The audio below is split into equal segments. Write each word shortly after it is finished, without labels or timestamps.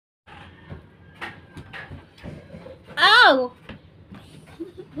Go!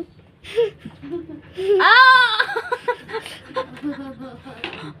 Ah!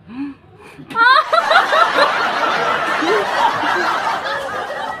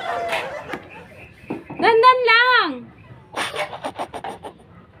 Dandan lang!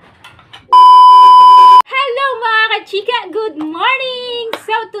 Hello mga kachika! Good morning!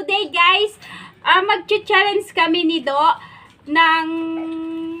 So today guys, mag-challenge kami ni Do ng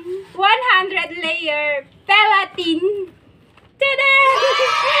 100 layer PELATIN. Tada!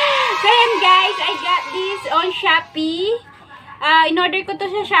 So yan guys, I got this on Shopee. In-order ko to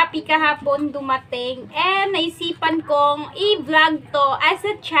sa Shopee kahapon, dumating. And naisipan kong i-vlog to as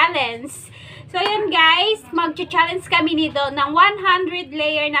a challenge. So yan guys, mag-challenge kami nito ng 100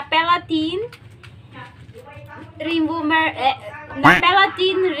 layer na PELATIN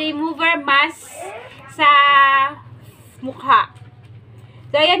remover mask sa mukha.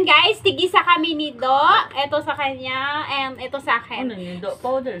 So yan guys, tigisa kami nito. Ito sa kanya and ito sa akin. Ano yun?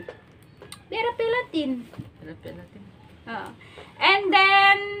 Powder? Pero PELATIN. PELATIN. And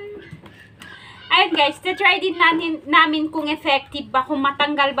then ayun guys, try din namin kung effective ba, kung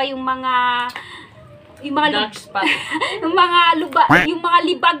matanggal ba yung mga dark spot. yung mga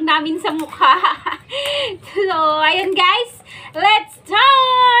libag namin sa mukha. So, ayun guys, let's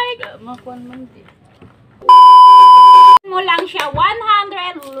start! Mo lang siya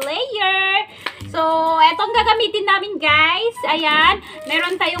 100 layer. So, etong gagamitin namin guys. Ayan,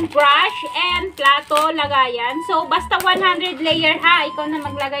 meron tayong brush and plato, lagayan. So, basta 100 layer ha. Ikaw na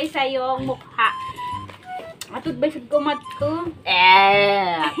maglagay sa iyong mukha. Matut ba siya kumato?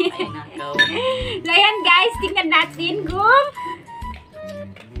 So, ayan guys, tingnan natin kung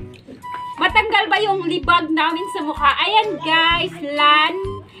matanggal ba yung libag namin sa mukha. Ayan guys,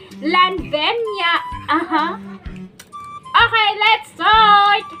 Lanvenia. Aha. Okay, let's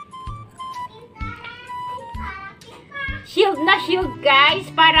start! Shield na shield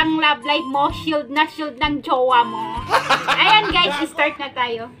guys. Parang love life mo. Shield na shield ng jowa mo. Ayan guys, start na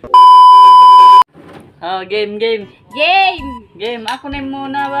tayo. Oh, game. Game! Ako na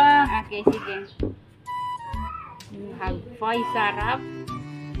muna ba? Okay, sige. Hagpay, sarap.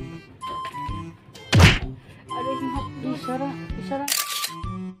 Isara.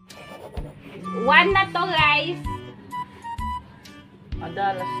 One na to guys.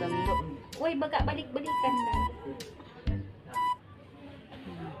 Adalas sando. Uy, baga balik-balikan na.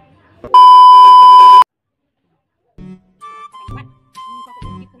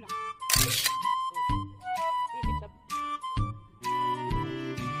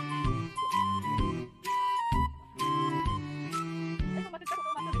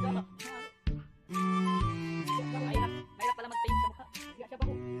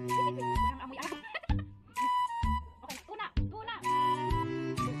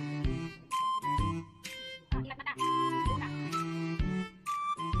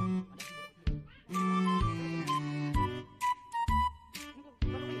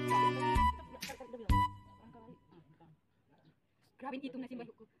 Grabe itong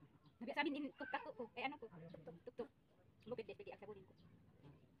nasimbayo ko. Sabi din tuktak ko. Eh ano ko? Tuk. Lupit des pedi aksabunin ko.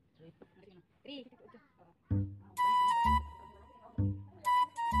 3.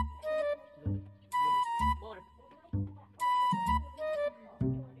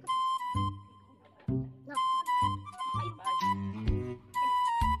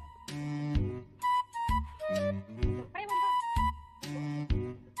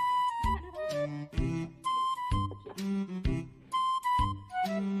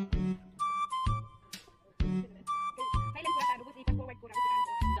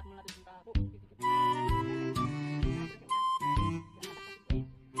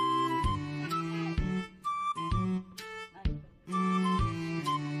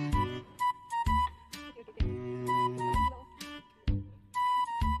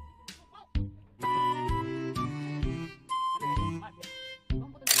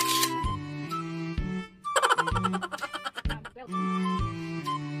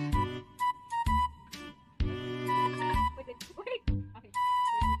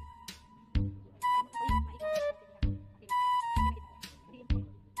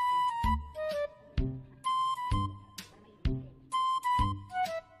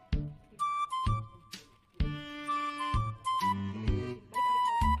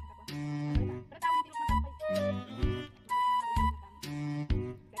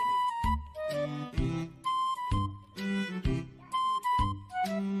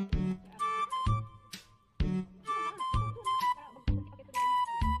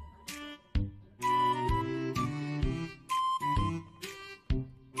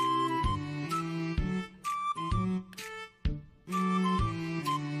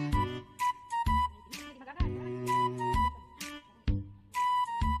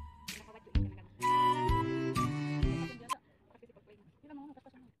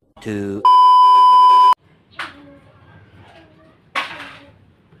 2.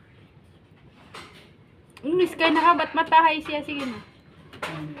 Inis kay nakabat matahay siya. Sige na.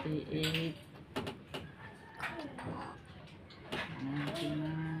 28.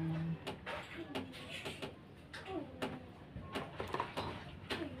 99.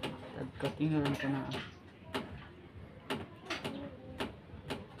 Tagkatingalan ko na.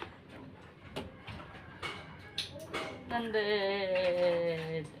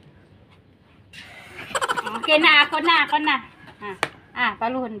 Hundred. Okay na, ako na.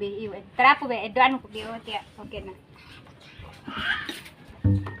 Paluhon be. Iwan. Tara po be, edoan mo po be. Okay na.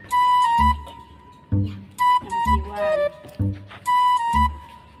 91.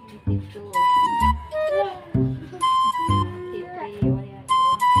 92. 93. Wala.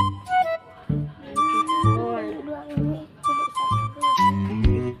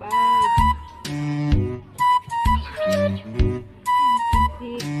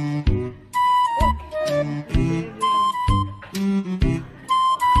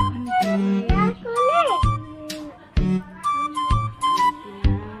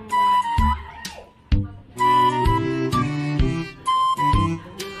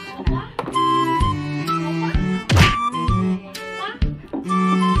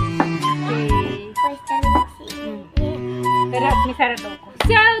 95.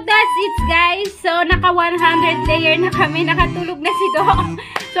 So, that's it guys. So, naka 100 layer na kami. Nakatulog na si Do.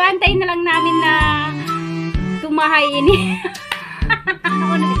 So, antayin na lang namin na tumahay ini.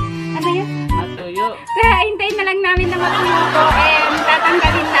 Ano yun? Matuyo. Kaya, hintayin na lang namin na matuyo ko. And,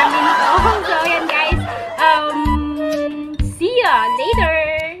 tatanggalin namin ito. So, yan guys. See ya later.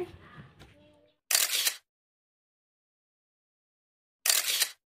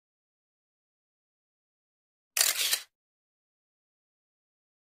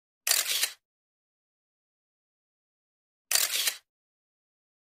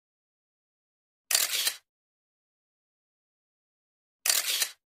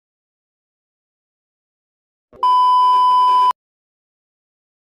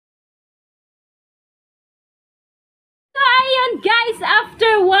 Ayun guys,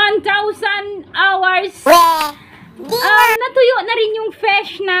 after 1,000 hours, natuyo na rin yung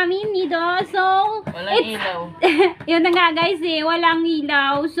fish namin nito. So, Walang ilaw. Yun na nga guys walang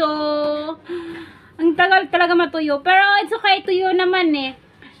ilaw. So, ang tagal talaga matuyo. Pero it's okay, tuyo naman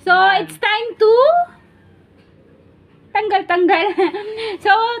So, it's time to tanggal.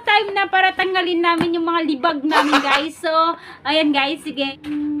 So, time na para tanggalin namin yung mga libag namin guys. So, ayan guys, sige.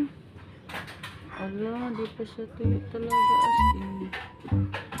 Ala, di pa siya tuyo talaga as in.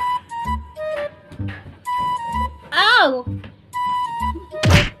 Ow!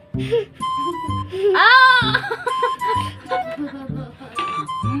 Ah!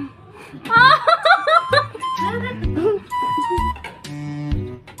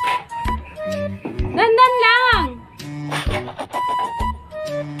 Dandan lang!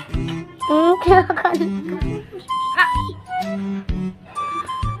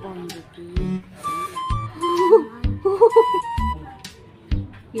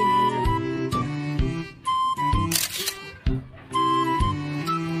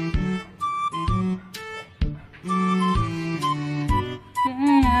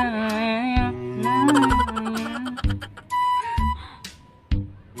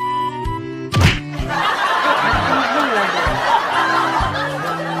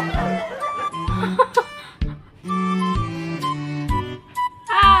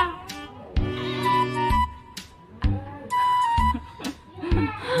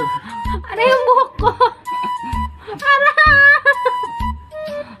 Ano yung buhok ko? Ara!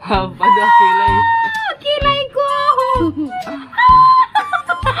 Pada kilay. Kilay ko!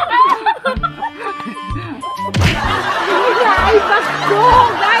 Yung aibag ko!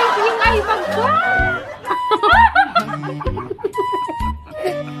 Guys, yung aibag ko!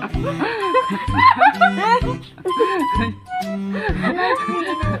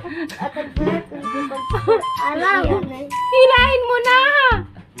 Hilahin mo na!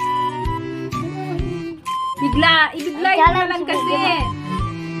 Ibiglayin mo lang kasi.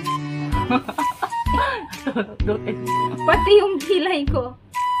 Pati yung kilay ko.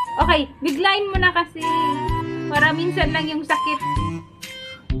 Okay, biglayin mo na kasi. Para minsan lang yung sakit.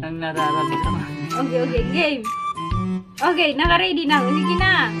 Ang nararamdaman. Okay, game. Okay, naka-ready na. Sige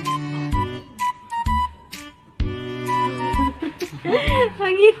na.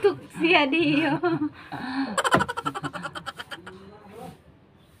 Magitok siya diyo.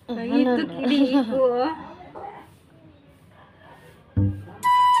 Magitok diyo ko.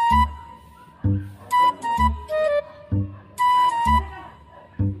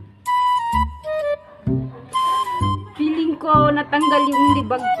 natanggal yung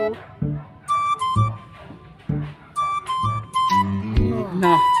libag ko.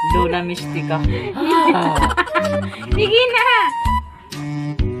 No, do na mistika. Sige na!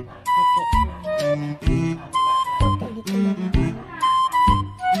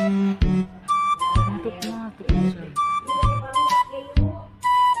 Tutok na, tutok na.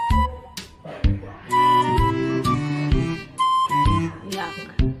 Yak.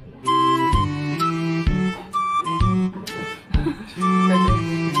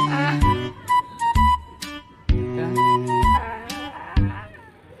 Ah.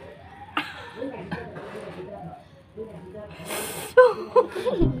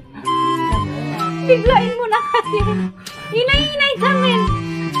 Biglain mo na kasi. Hinay-hinay kami.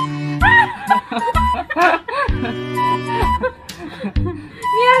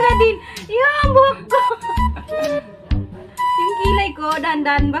 Miyaga din. Yung buhok ko. Yung kilay ko,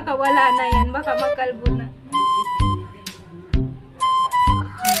 dandan, baka wala na yan. Baka makalbo na.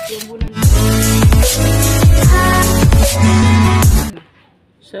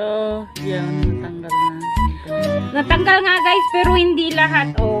 So, yan, natanggal na. Natanggal nga guys, pero hindi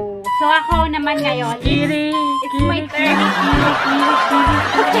lahat. Oh. So ako naman ngayon. It's my turn.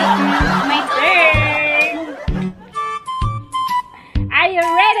 My turn. Are you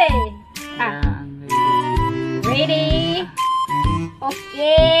ready? Ah. Ready?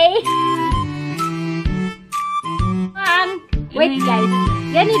 Okay. Wait guys.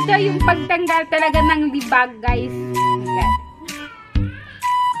 Ganito yung pagtanggal talaga ng libag guys.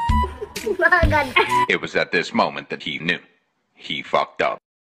 It was at this moment that he knew. He fucked up.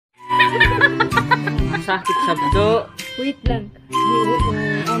 Sakit sa buto. Wait lang.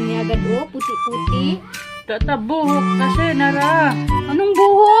 Ang agad puti-puti. Tatabuhok kasi nara. Anong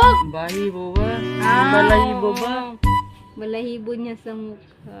buhok? Balahibo ba? Balahibo ba? Balahibo niya sa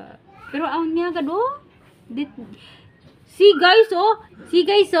mukha. Pero aun niya agad See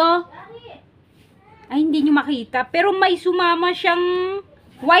guys Ay hindi niyo makita. Pero may sumama siyang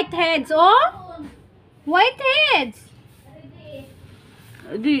whiteheads Whiteheads.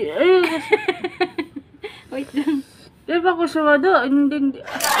 Di, Wait lang. Diba ko sa wado? Hindi.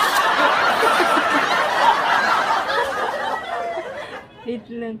 Wait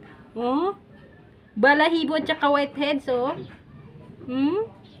lang. Balahibo at saka whiteheads,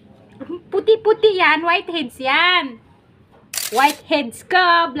 Puti-puti yan. Whiteheads yan. Whiteheads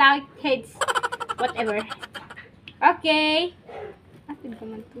ka. Blackheads. Whatever. Okay. Atin ka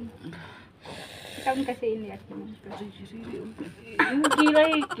man ito. Ikaw kasi iniyak naman ito. Yung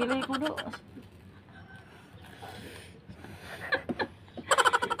kilay ko do.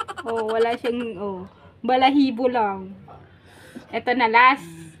 Wala siyang, balahibo lang. Ito na last.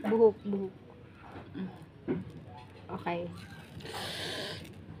 Buhok. Okay.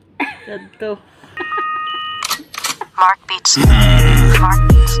 Ito. Mark Beats. Mark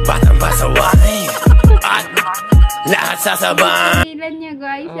Beats. Basa-basawain at lahat sasabay. Ilan niya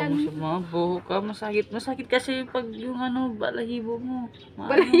guys? Mga buhok ka. Masakit kasi pag yung balahibo mo.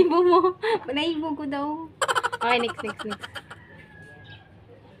 Balahibo mo. Balahibo ko daw. Okay, next.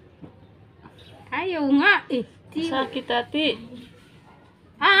 Ayaw nga eh. Sakit ate.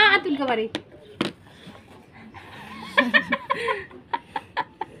 Atun ka ba rin?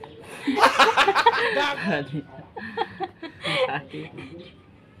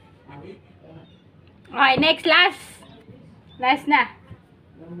 Okay, next, last na.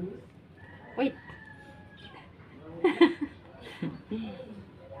 Wait.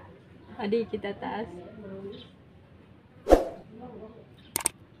 Adi kita taas.